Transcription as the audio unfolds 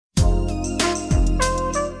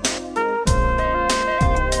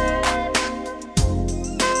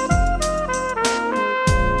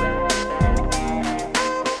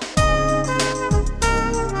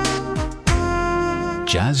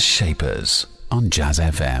Jazz Shapers on Jazz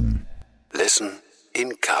FM. Listen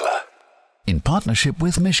in colour. In partnership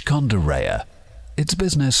with Mishcon de Reya. It's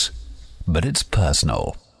business, but it's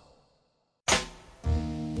personal.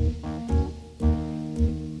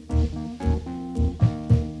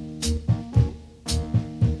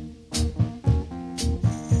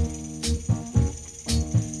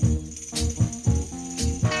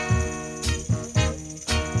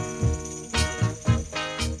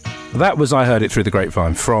 That was I Heard It Through the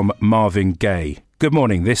Grapevine from Marvin Gaye. Good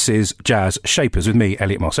morning, this is Jazz Shapers with me,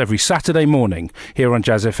 Elliot Moss. Every Saturday morning here on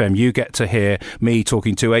Jazz FM, you get to hear me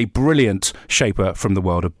talking to a brilliant shaper from the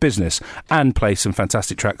world of business and play some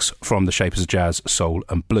fantastic tracks from the shapers of jazz, soul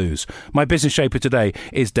and blues. My business shaper today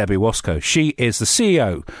is Debbie Wasco. She is the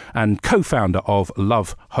CEO and co-founder of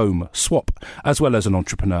Love Home Swap, as well as an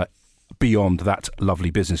entrepreneur beyond that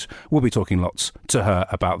lovely business. We'll be talking lots to her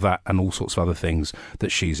about that and all sorts of other things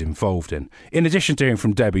that she's involved in. In addition to hearing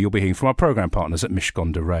from Debbie, you'll be hearing from our programme partners at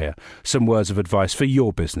Mishcon de Reya. Some words of advice for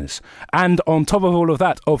your business. And on top of all of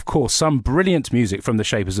that, of course, some brilliant music from the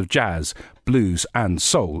shapers of jazz, blues and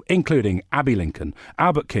soul, including Abbey Lincoln,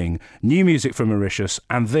 Albert King, new music from Mauritius,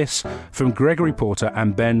 and this from Gregory Porter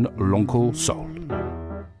and Ben L'Oncle Soul.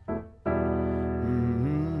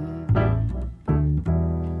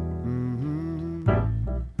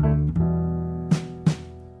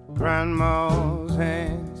 Grandma's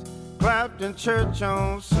hands clapped in church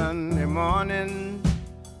on Sunday morning.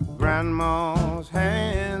 Grandma's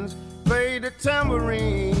hands played the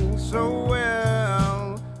tambourine so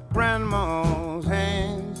well. Grandma's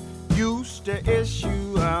hands used to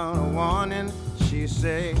issue out a warning. She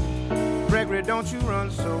said, Gregory, don't you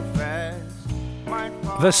run so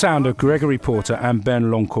fast. The sound of Gregory Porter and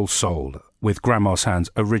Ben L'Oncle Soul with Grandma's Hands,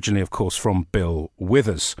 originally, of course, from Bill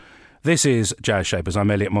Withers. This is Jazz Shapers. I'm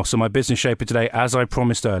Elliot Moss, and my business shaper today, as I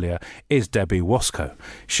promised earlier, is Debbie Wasco.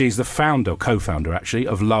 She's the co-founder actually,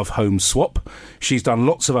 of Love Home Swap. She's done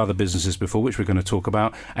lots of other businesses before, which we're going to talk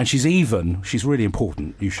about, and she's really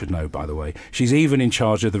important, you should know, by the way. She's even in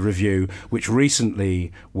charge of the review, which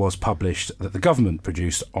recently was published, that the government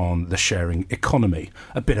produced on the sharing economy.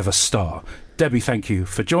 A bit of a star. Debbie, thank you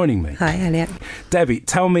for joining me. Hi, Elliot. Debbie,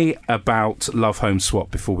 tell me about Love Home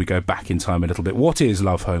Swap before we go back in time a little bit. What is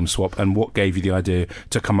Love Home Swap and what gave you the idea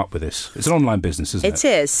to come up with this? It's an online business, isn't it? It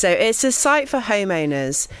is. So it's a site for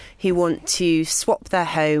homeowners who want to swap their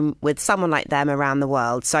home with someone like them around the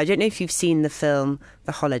world. So I don't know if you've seen the film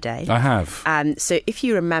The Holiday. I have. So if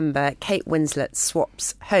you remember, Kate Winslet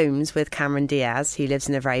swaps homes with Cameron Diaz, who lives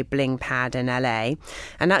in a very bling pad in LA.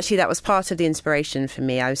 And actually that was part of the inspiration for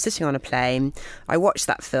me. I was sitting on a plane, I watched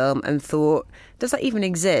that film and thought, does that even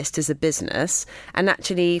exist as a business? And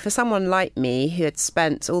actually, for someone like me who had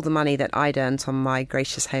spent all the money that I'd earned on my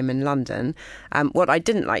gracious home in London, what I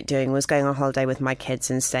didn't like doing was going on holiday with my kids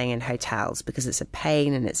and staying in hotels because it's a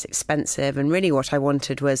pain and it's expensive. And really what I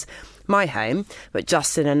wanted was my home, but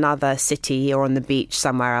just in another city or on the beach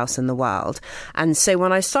somewhere else in the world. And so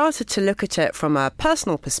when I started to look at it from a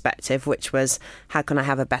personal perspective, which was how can I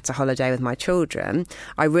have a better holiday with my children,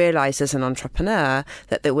 I realised as an entrepreneur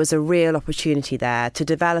that there was a real opportunity there to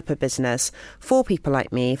develop a business for people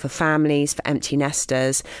like me, for families, for empty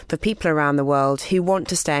nesters, for people around the world who want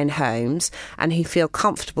to stay in homes and who feel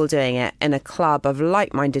comfortable doing it in a club of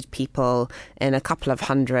like-minded people in a couple of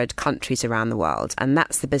 100 countries around the world. And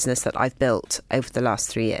that's the business that I've built over the last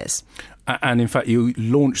 3 years. And in fact, you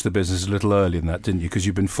launched the business a little earlier than that, didn't you? Because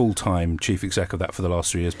you've been full-time chief exec of that for the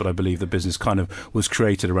last 3 years, but I believe the business kind of was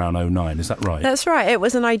created around 2009. Is that right? That's right. It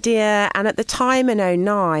was an idea. And at the time in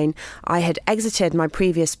 2009, I had exited my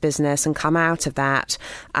previous business and come out of that.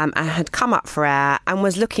 I had come up for air and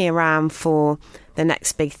was looking around for the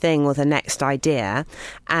next big thing or the next idea.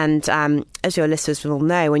 And as your listeners will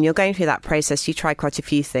know, when you're going through that process, you try quite a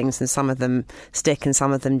few things and some of them stick and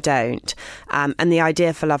some of them don't. And the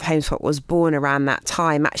idea for Love Home Swap was born around that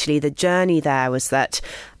time. Actually, the journey there was that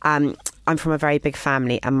I'm from a very big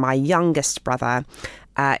family and my youngest brother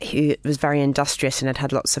who was very industrious and had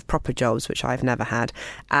had lots of proper jobs, which I've never had,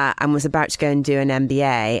 and was about to go and do an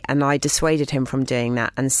MBA. And I dissuaded him from doing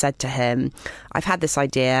that and said to him, I've had this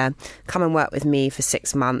idea, come and work with me for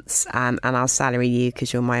 6 months and I'll salary you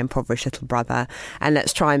because you're my impoverished little brother. And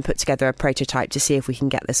let's try and put together a prototype to see if we can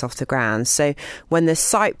get this off the ground. So when the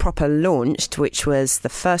site proper launched, which was the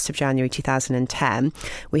 1st of January 2010,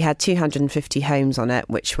 we had 250 homes on it,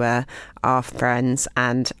 which were our friends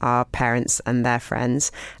and our parents and their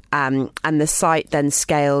friends. And the site then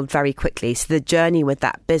scaled very quickly. So the journey with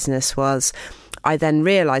that business was, I then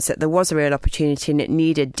realised that there was a real opportunity and it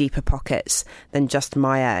needed deeper pockets than just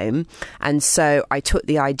my own. And so I took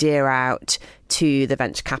the idea out to the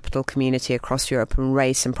venture capital community across Europe and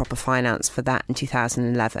raised some proper finance for that in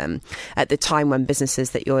 2011, at the time when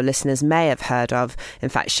businesses that your listeners may have heard of, in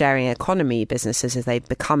fact, sharing economy businesses as they've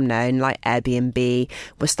become known, like Airbnb,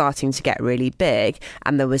 were starting to get really big.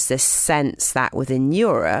 And there was this sense that within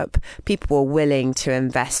Europe, people were willing to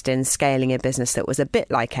invest in scaling a business that was a bit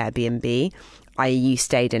like Airbnb, i.e. you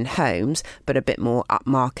stayed in homes, but a bit more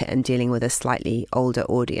upmarket and dealing with a slightly older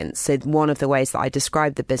audience. So one of the ways that I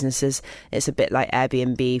describe the businesses is a bit like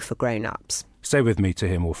Airbnb for grown-ups. Stay with me to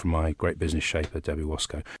hear more from my great business shaper, Debbie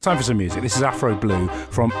Wasco. Time for some music. This is Afro Blue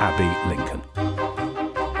from Abby Lincoln.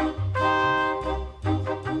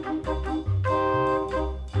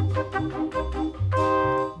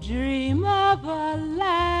 Dream of a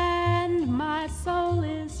land my soul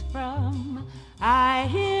is from. I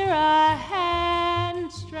hear a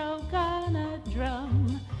hand stroke on a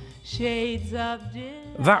drum. Shades of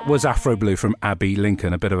That was Afro Blue from Abby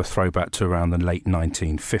Lincoln, a bit of a throwback to around the late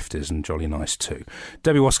 1950s, and jolly nice too.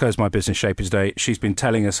 Debbie Wasco is my business shaper today. She's been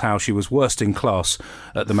telling us how she was worst in class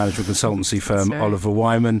at the management consultancy firm Oliver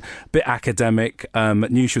Wyman, bit academic,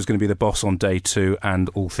 knew she was going to be the boss on day two, and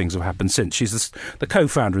all things have happened since. She's the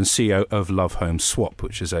co-founder and CEO of Love Home Swap,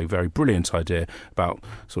 which is a very brilliant idea about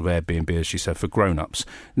sort of Airbnb, as she said, for grown-ups.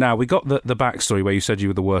 Now, we got the backstory where you said you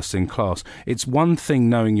were the worst in class. It's one thing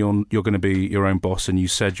knowing you're going to be your own boss, and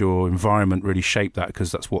you said your environment really shaped that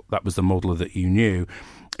because that was the model that you knew.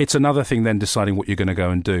 It's another thing then deciding what you're going to go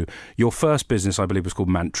and do. Your first business, I believe, was called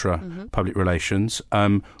Mantra Public Relations.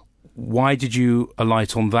 Why did you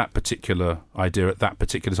alight on that particular idea at that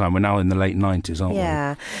particular time? We're now in the late 90s, aren't we?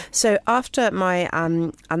 Yeah. So after my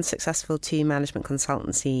unsuccessful 2 management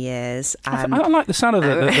consultancy years... I like the sound of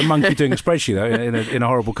the monkey doing a spreadsheet, though, in a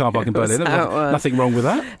horrible car park in Berlin. Nothing wrong with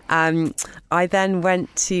that. I then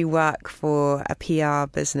went to work for a PR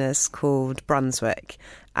business called Brunswick,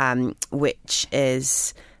 which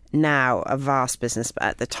is now a vast business, but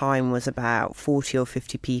at the time was about 40 or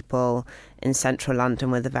 50 people in central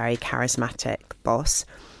London with a very charismatic boss.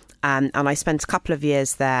 And I spent a couple of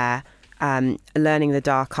years there learning the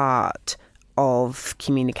dark art of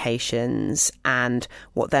communications and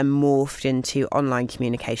what then morphed into online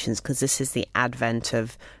communications, because this is the advent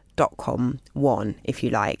of .com 1, if you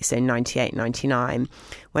like, so 98, 99,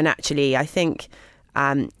 when actually I think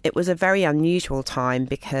it was a very unusual time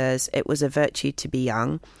because it was a virtue to be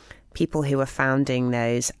young. People who were founding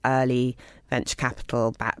those early venture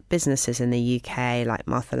capital-backed businesses in the UK, like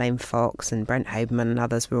Martha Lane Fox and Brent Hoberman and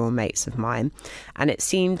others, were all mates of mine. And it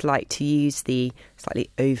seemed like, to use the slightly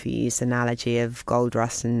overused analogy of gold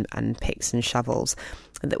rush and picks and shovels,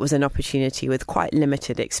 that was an opportunity with quite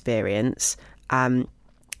limited experience,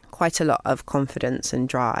 quite a lot of confidence and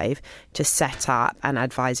drive to set up an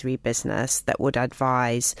advisory business that would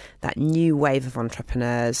advise that new wave of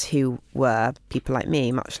entrepreneurs who were people like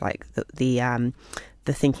me, much like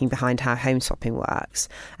the thinking behind how home swapping works.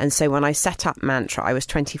 And so when I set up Mantra, I was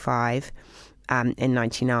 25 in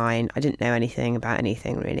 99. I didn't know anything about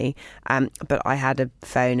anything really, but I had a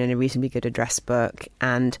phone and a reasonably good address book.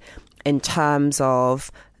 And in terms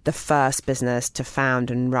of the first business to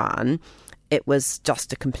found and run, it was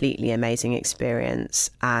just a completely amazing experience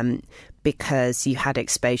because you had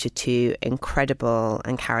exposure to incredible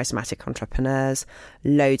and charismatic entrepreneurs,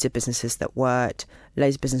 loads of businesses that worked,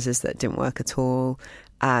 loads of businesses that didn't work at all,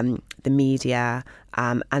 the media,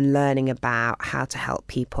 and learning about how to help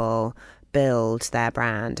people build their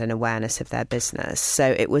brand and awareness of their business.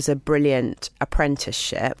 So it was a brilliant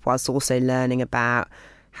apprenticeship whilst also learning about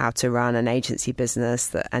how to run an agency business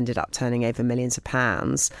that ended up turning over millions of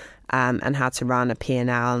pounds, and how to run a P&L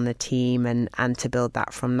and a team and to build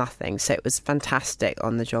that from nothing. So it was fantastic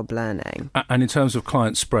on-the-job learning. And in terms of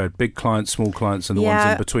client spread, big clients, small clients, and the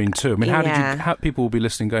ones in between too. I mean, how people will be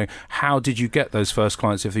listening going, how did you get those first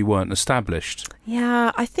clients if they weren't established?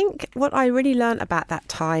 Yeah, I think what I really learned about that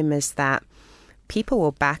time is that people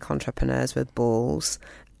will back entrepreneurs with balls,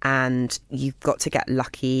 and you've got to get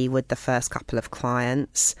lucky with the first couple of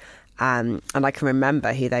clients. And I can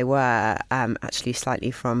remember who they were, actually slightly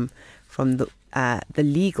from the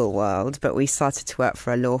legal world, but we started to work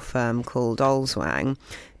for a law firm called Olswang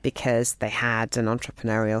because they had an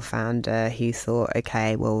entrepreneurial founder who thought,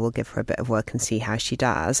 okay, well, we'll give her a bit of work and see how she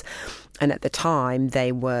does. And at the time,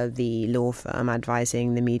 they were the law firm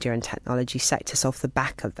advising the media and technology sectors. Off the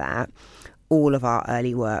back of that, all of our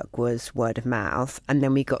early work was word of mouth. And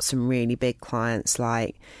then we got some really big clients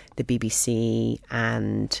like the BBC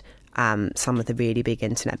and some of the really big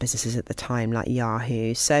internet businesses at the time, like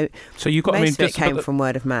Yahoo. So you got, most of it came from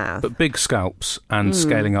word of mouth. But big scalps and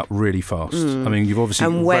scaling up really fast. I mean, you've obviously...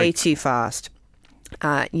 And way too fast.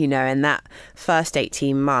 In that first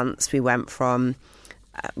 18 months, we went from,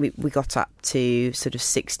 we got up to sort of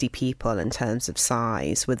 60 people in terms of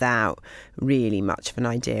size without really much of an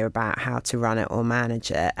idea about how to run it or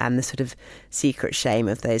manage it. And the sort of secret shame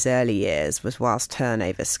of those early years was whilst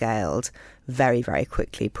turnover scaled very, very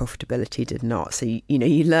quickly, profitability did not. So,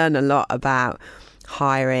 you learn a lot about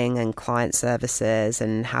hiring and client services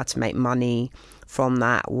and how to make money from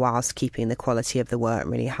that whilst keeping the quality of the work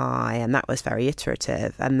really high. And that was very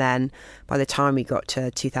iterative. And then by the time we got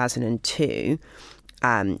to 2002,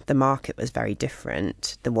 the market was very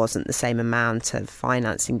different. There wasn't the same amount of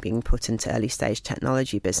financing being put into early stage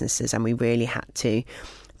technology businesses, and we really had to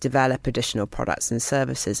develop additional products and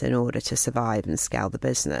services in order to survive and scale the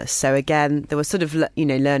business. So again, there were sort of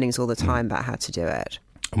learnings all the time about how to do it.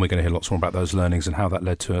 And we're going to hear lots more about those learnings and how that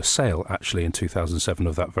led to a sale, actually, in 2007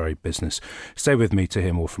 of that very business. Stay with me to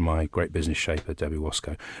hear more from my great business shaper, Debbie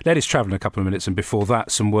Wasco. Ladies travel in a couple of minutes, and before that,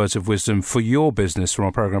 some words of wisdom for your business from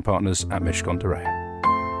our programme partners at Mishcon de Reya.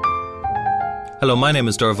 Hello, my name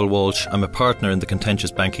is Derval Walsh. I'm a partner in the contentious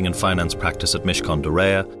banking and finance practice at Mishcon de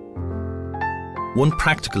Reya. One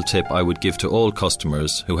practical tip I would give to all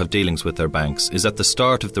customers who have dealings with their banks is at the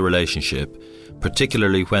start of the relationship,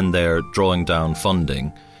 particularly when they're drawing down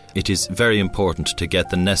funding, it is very important to get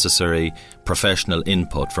the necessary professional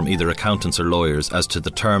input from either accountants or lawyers as to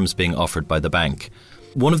the terms being offered by the bank.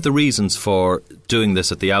 One of the reasons for doing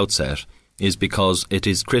this at the outset is because it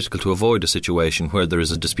is critical to avoid a situation where there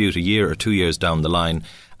is a dispute a year or 2 years down the line,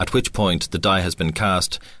 at which point the die has been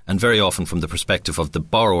cast, and very often from the perspective of the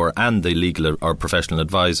borrower and the legal or professional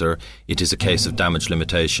advisor, it is a case of damage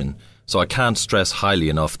limitation. So I can't stress highly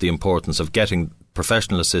enough the importance of getting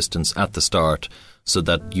professional assistance at the start so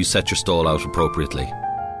that you set your stall out appropriately.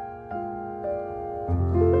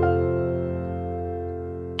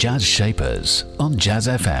 Jazz Shapers on Jazz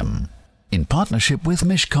FM, in partnership with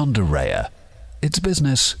Mishcon de Reya. It's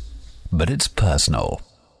business, but it's personal.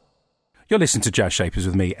 You're listening to Jazz Shapers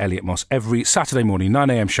with me, Elliot Moss, every Saturday morning,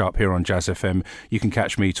 9am sharp here on Jazz FM. You can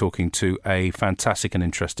catch me talking to a fantastic and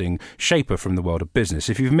interesting shaper from the world of business.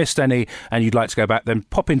 If you've missed any and you'd like to go back, then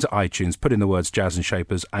pop into iTunes, put in the words Jazz and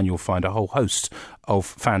Shapers, and you'll find a whole host of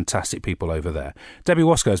fantastic people over there. Debbie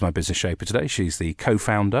Wasco is my business shaper today. She's the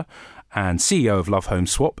co-founder and CEO of Love Home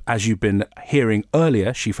Swap. As you've been hearing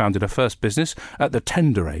earlier, she founded her first business at the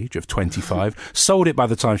tender age of 25, sold it by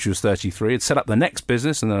the time she was 33, had set up the next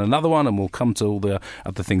business and then another one, and we'll come to all the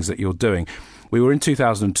other things that you're doing. We were in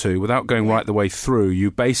 2002. Without going right the way through,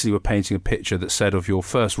 you basically were painting a picture that said of your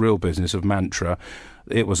first real business, of Mantra,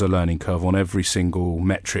 it was a learning curve on every single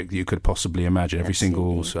metric that you could possibly imagine, every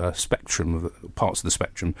single spectrum of parts of the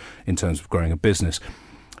spectrum in terms of growing a business.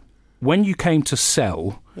 When you came to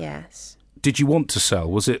sell, yes, did you want to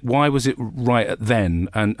sell? Why was it right at then?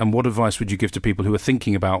 And what advice would you give to people who are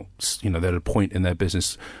thinking about, they're at a point in their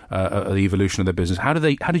business, the evolution of their business? How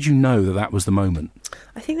did you know that was the moment?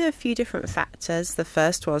 I think there are a few different factors. The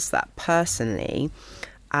first was that personally,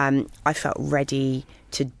 I felt ready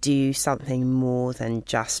to do something more than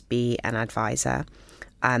just be an advisor.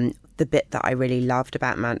 The bit that I really loved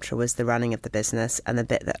about Mantra was the running of the business, and the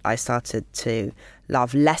bit that I started to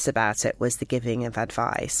love less about it was the giving of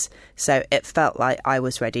advice. So it felt like I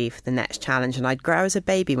was ready for the next challenge, and I'd grow as a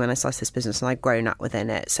baby when I started this business, and I'd grown up within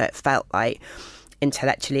it. So it felt like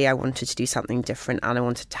intellectually I wanted to do something different, and I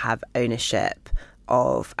wanted to have ownership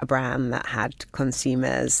of a brand that had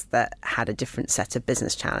consumers, that had a different set of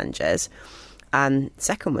business challenges.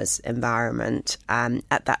 Second was environment.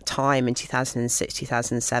 At that time in 2006,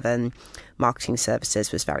 2007, marketing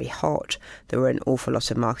services was very hot. There were an awful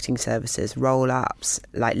lot of marketing services roll-ups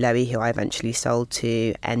like Lowy, who I eventually sold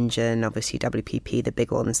to, Engine, obviously WPP, the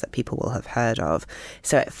big ones that people will have heard of.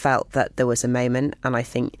 So it felt that there was a moment, and I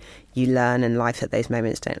think you learn in life that those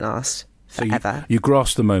moments don't last forever. So you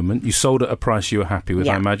grasped the moment. You sold at a price you were happy with,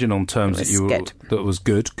 yeah. I imagine, on terms that was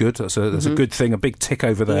good. Good. That's a good thing. A big tick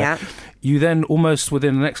over there. Yeah. You then, almost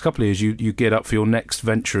within the next couple of years, you geared up for your next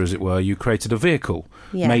venture, as it were. You created a vehicle,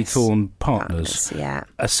 yes. Maythorn Partners. Yeah.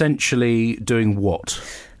 Essentially doing what?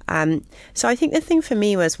 So I think the thing for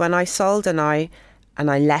me was when I sold and I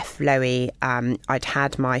left Lowy, I'd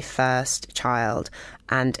had my first child,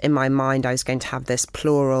 and in my mind I was going to have this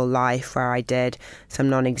plural life where I did some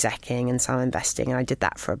non-execing and some investing, and I did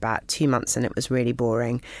that for about 2 months, and it was really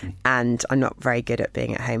boring, and I'm not very good at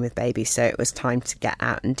being at home with babies, so it was time to get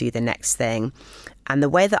out and do the next thing. And the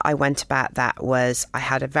way that I went about that was I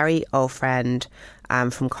had a very old friend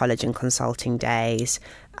from college and consulting days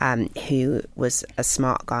who was a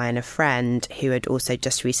smart guy and a friend who had also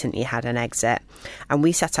just recently had an exit. And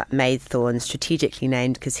we set up Maidthorn, strategically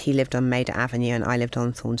named because he lived on Maida Avenue and I lived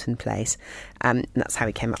on Thornton Place. And that's how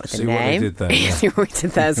we came up with the name. What we did there, yeah. See what we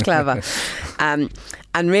did there is clever.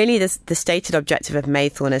 And really the stated objective of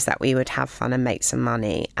Maidthorn is that we would have fun and make some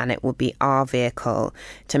money, and it will be our vehicle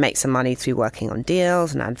to make some money through working on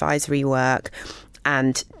deals and advisory work,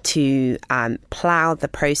 and to plough the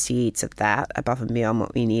proceeds of that above and beyond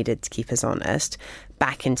what we needed to keep us honest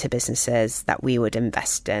back into businesses that we would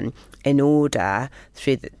invest in order,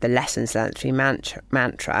 through the lessons learned through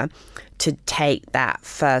Mantra, to take that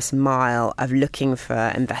first mile of looking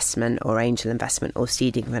for investment or angel investment or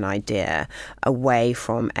seeding of an idea away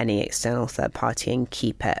from any external third party and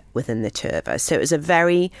keep it within the two of us. So it was a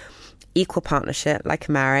very equal partnership, like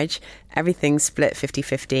a marriage. Everything's split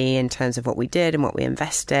 50-50 in terms of what we did and what we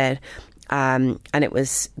invested. And it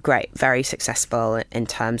was great, very successful in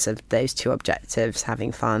terms of those two objectives,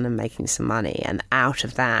 having fun and making some money. And out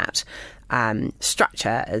of that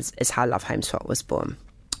structure is how Love Home Swap was born.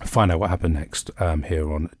 Find out what happened next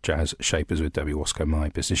here on Jazz Shapers with Debbie Wasco, my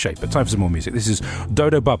business shaper. Time for some more music. This is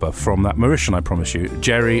Dodo Bubba from that Mauritian, I promise you,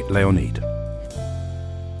 Jerry Leonid.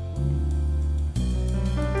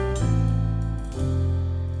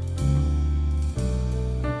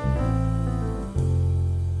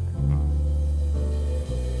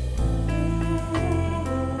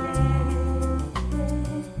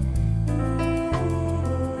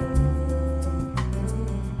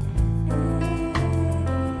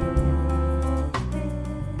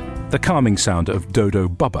 The calming sound of Dodo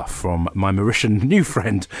Bubba from my Mauritian new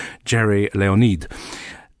friend, Jerry Leonid.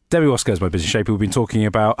 Debbie Wasco is my business shaper. We've been talking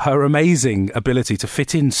about her amazing ability to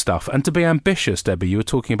fit in stuff and to be ambitious. Debbie, you were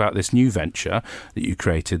talking about this new venture that you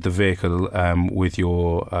created, the vehicle with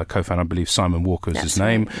your co-founder, I believe Simon Walker is his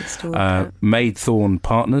name. Maidthorn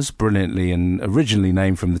Partners, brilliantly and originally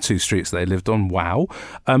named from the two streets they lived on. Wow.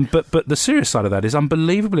 But the serious side of that is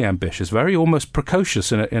unbelievably ambitious, very almost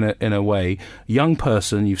precocious in a way. Young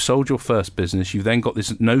person, you've sold your first business. You've then got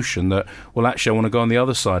this notion that, well, actually, I want to go on the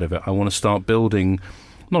other side of it. I want to start building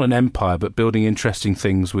not an empire, but building interesting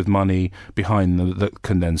things with money behind them that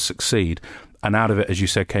can then succeed. And out of it, as you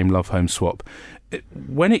said, came Love Home Swap.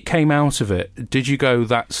 When it came out of it, did you go,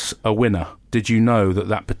 that's a winner? Did you know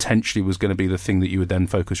that potentially was going to be the thing that you would then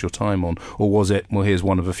focus your time on? Or was it, well, here's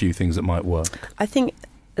one of a few things that might work? I think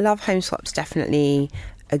Love Home Swap's definitely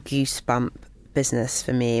a goosebump business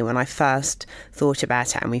for me. When I first thought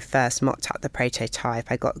about it and we first mocked up the prototype,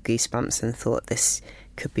 I got goosebumps and thought this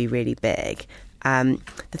could be really big.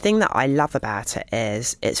 The thing that I love about it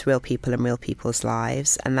is it's real people and real people's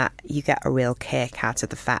lives, and that you get a real kick out of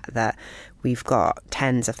the fact that we've got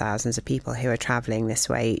tens of thousands of people who are travelling this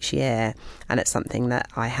way each year, and it's something that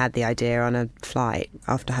I had the idea on a flight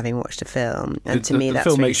after having watched a film, and to me that's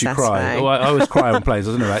film really makes you cry. Oh, I always cry on plays.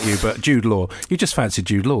 I don't know about you, but Jude Law, you just fancied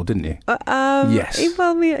Jude Law, didn't you? Yes.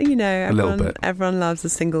 Well, a little bit. Everyone loves a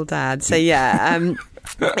single dad, so yeah.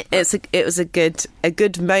 It was a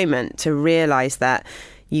good moment to realise that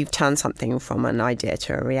you've turned something from an idea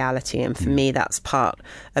to a reality, and for me that's part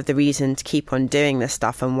of the reason to keep on doing this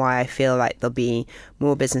stuff and why I feel like there'll be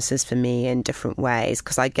more businesses for me in different ways,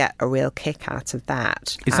 because I get a real kick out of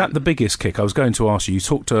that. Is that the biggest kick? I was going to ask you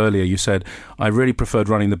talked earlier, you said I really preferred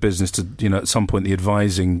running the business to, at some point the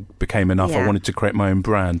advising became enough. I wanted to create my own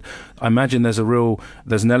brand. I imagine there's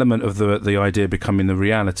an element of the idea becoming the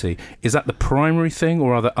reality. Is that the primary thing,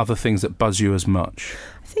 or are there other things that buzz you as much?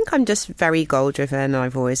 I think I'm just very goal driven.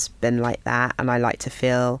 I've always been like that, and I like to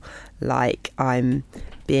feel like I'm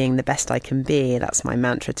being the best I can be. That's my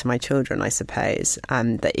mantra to my children, I suppose.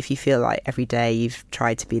 That if you feel like every day you've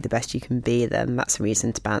tried to be the best you can be, then that's a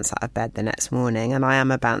reason to bounce out of bed the next morning. And I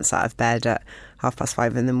am a bounce out of bed at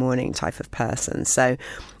 5:30 in the morning type of person. So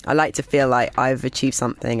I like to feel like I've achieved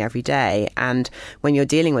something every day. And when you're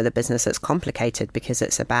dealing with a business that's complicated because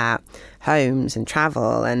it's about homes and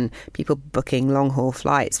travel and people booking long haul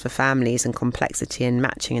flights for families and complexity and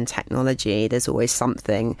matching and technology, there's always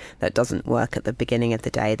something that doesn't work at the beginning of the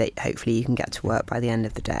day that hopefully you can get to work by the end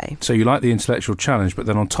of the day. So you like the intellectual challenge, but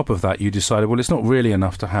then on top of that you decided, well, it's not really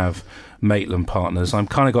enough to have Maitland Partners. I've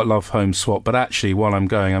kind of got Love Home Swap, but actually while I'm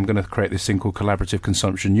going to create this thing called Collaborative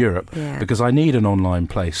Consumption Europe, because I need an online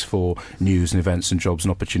place for news and events and jobs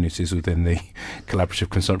and opportunities within the collaborative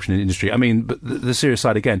consumption industry. I mean, but the serious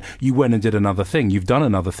side again, you went and did another thing. You've done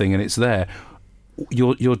another thing and it's there.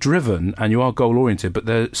 You're driven and you are goal oriented, but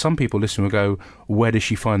there some people listening will go, where does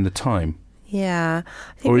she find the time? Yeah.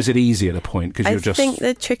 Or is it easy at a point? Because you're just... I think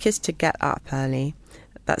the trick is to get up early.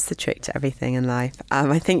 That's the trick to everything in life.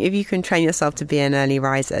 I think if you can train yourself to be an early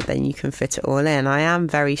riser, then you can fit it all in. I am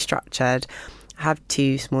very structured. I have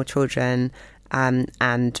 2 small children.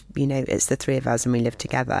 And, you know, it's the 3 of us and we live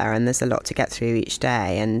together, and there's a lot to get through each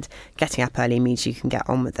day, and getting up early means you can get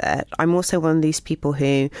on with it. I'm also one of these people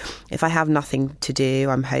who, if I have nothing to do,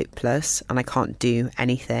 I'm hopeless and I can't do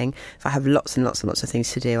anything. If I have lots and lots and lots of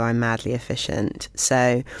things to do, I'm madly efficient.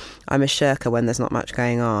 So I'm a shirker when there's not much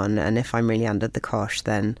going on, and if I'm really under the cosh,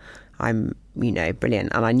 then I'm, you know,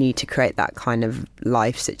 brilliant. And I need to create that kind of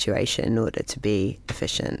life situation in order to be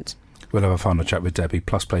efficient. We'll have a final chat with Debbie,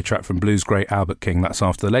 plus play track from blues great Albert King. That's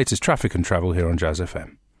after the latest traffic and travel here on Jazz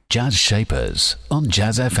FM. Jazz Shapers on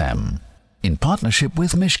Jazz FM. In partnership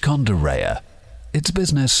with Mishcon de Reya. It's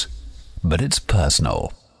business, but it's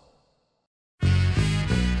personal.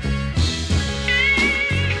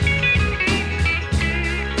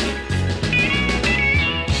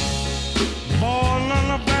 Born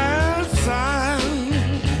on a bad sign.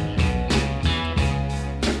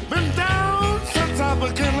 Been down since I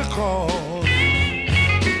began to crawl.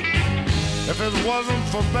 If it wasn't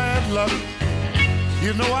for bad luck,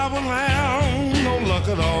 you know I wouldn't have no luck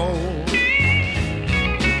at all.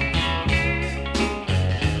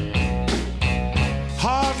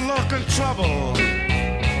 Hard luck and trouble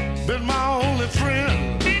been my only friend.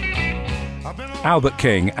 Albert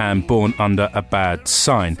King and Born Under a Bad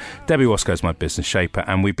Sign. Debbie Wasco's my business shaper,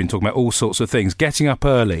 and we've been talking about all sorts of things. Getting up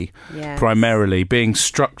early, Yes. primarily, being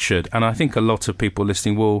structured, and I think a lot of people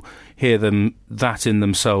listening will hear that in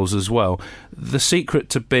themselves as well. The secret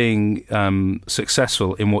to being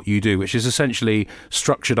successful in what you do, which is essentially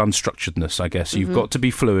structured unstructuredness, I guess. You've got to be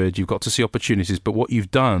fluid, you've got to see opportunities, but what you've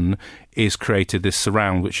done is created this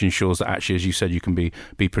surround which ensures that actually, as you said, you can be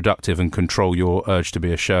productive and control your urge to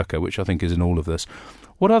be a shirker, which I think is in all of this.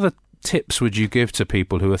 What other tips would you give to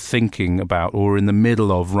people who are thinking about or in the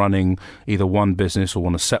middle of running either one business or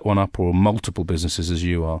want to set one up, or multiple businesses as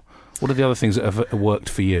you are? What are the other things that have worked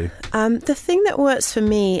for you? The thing that works for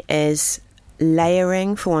me is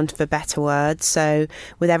layering, for want of a better word. So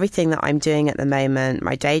with everything that I'm doing at the moment,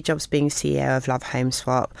 my day job's being CEO of Love Home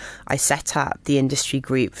Swap. I set up the industry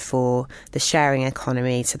group for the sharing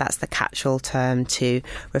economy. So that's the catch-all term to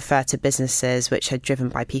refer to businesses which are driven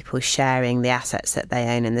by people sharing the assets that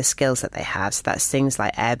they own and the skills that they have. So that's things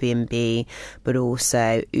like Airbnb, but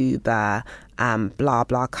also Uber,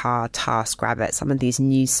 BlaBlaCar, TaskRabbit, some of these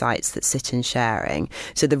news sites that sit in sharing.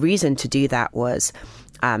 So the reason to do that was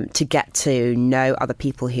to get to know other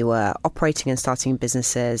people who were operating and starting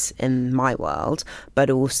businesses in my world,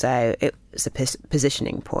 but also it was a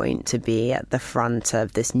positioning point to be at the front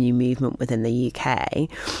of this new movement within the UK.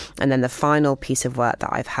 And then the final piece of work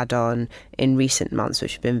that I've had on in recent months,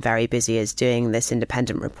 which has been very busy, is doing this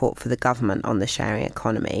independent report for the government on the sharing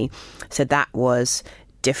economy. So that was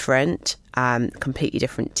different, completely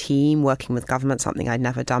different team, working with government, something I'd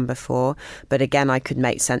never done before. But again, I could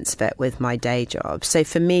make sense of it with my day job. So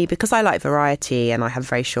for me, because I like variety and I have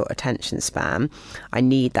very short attention span, I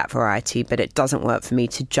need that variety, but it doesn't work for me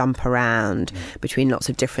to jump around between lots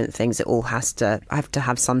of different things. I have to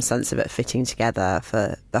have some sense of it fitting together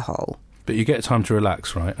for the whole. But you get time to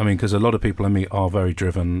relax, right? I mean, because a lot of people I meet are very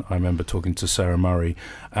driven. I remember talking to Sarah Murray,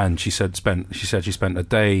 and she said she spent a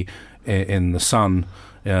day in the sun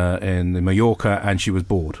in Mallorca, and she was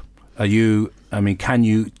bored. Have you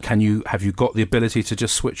got the ability to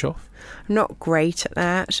just switch off? I'm not great at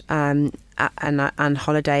that, and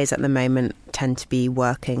holidays at the moment tend to be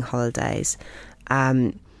working holidays.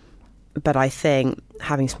 But I think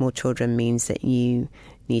having small children means that you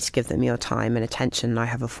need to give them your time and attention. I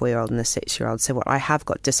have a 4-year-old and a 6-year-old. So what I have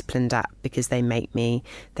got disciplined at, because they hate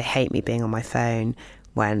me being on my phone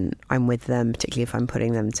when I'm with them, particularly if I'm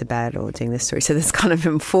putting them to bed or doing this story. So there's kind of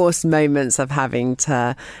enforced moments of having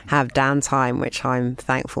to have downtime, which I'm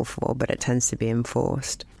thankful for, but it tends to be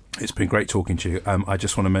enforced. It's been great talking to you. I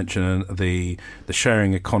just want to mention the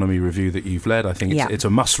sharing economy review that you've led. I think it's a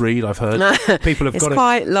must read. I've heard people have got it. It's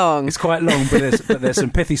quite long. It's quite long, but there's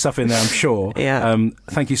some pithy stuff in there, I'm sure. Yeah.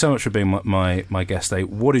 Thank you so much for being my guest today.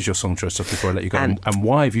 What is your song choice just before I let you go, and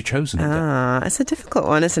why have you chosen it? It's a difficult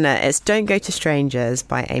one, isn't it? It's "Don't Go to Strangers"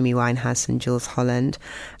 by Amy Winehouse and Jules Holland.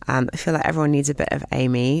 I feel like everyone needs a bit of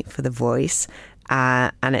Amy for the voice.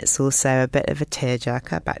 And it's also a bit of a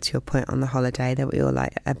tearjerker, back to your point on the holiday, that we all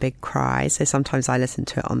like a big cry. So sometimes I listen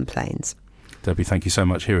to it on planes. Debbie, thank you so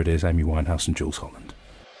much. Here it is, Amy Winehouse and Jules Holland.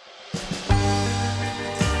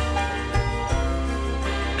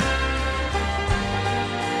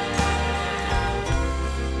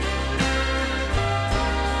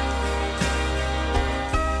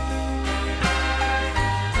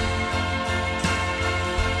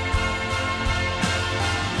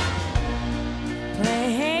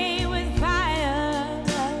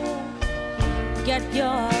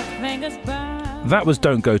 That was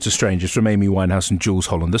Don't Go to Strangers from Amy Winehouse and Jules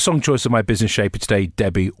Holland. The song choice of my business shaper today,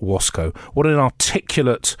 Debbie Wasco. What an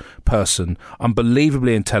articulate person,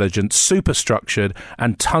 unbelievably intelligent, super structured,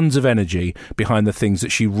 and tons of energy behind the things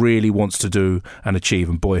that she really wants to do and achieve.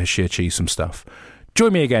 And boy, has she achieved some stuff.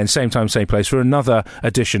 Join me again, same time, same place, for another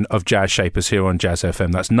edition of Jazz Shapers here on Jazz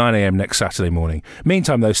FM. That's 9 a.m. next Saturday morning.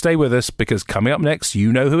 Meantime, though, stay with us, because coming up next,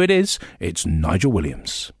 you know who it is. It's Nigel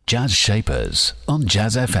Williams. Jazz Shapers on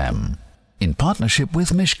Jazz FM. In partnership with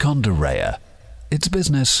Mishcon de Reya. It's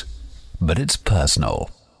business, but it's personal.